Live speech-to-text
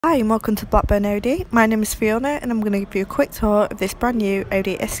Hi and welcome to Blackburn Audi. My name is Fiona and I'm going to give you a quick tour of this brand new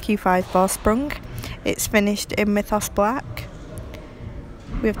Audi SQ5 4-sprung. It's finished in Mythos Black.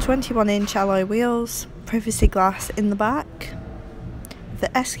 We have 21-inch alloy wheels, privacy glass in the back, the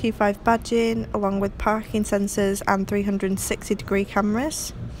SQ5 badging along with parking sensors and 360-degree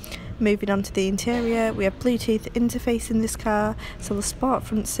cameras. Moving on to the interior, we have Bluetooth interface in this car, so the sport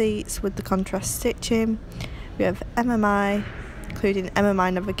front seats with the contrast stitching. We have MMI, including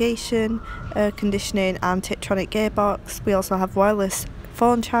MMI navigation, air conditioning and Tiptronic gearbox. We also have wireless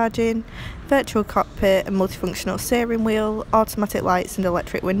phone charging, virtual cockpit and multifunctional steering wheel, automatic lights and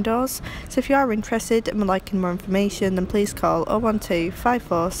electric windows. So if you are interested and would like more information, then please call 012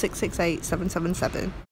 54 668 777.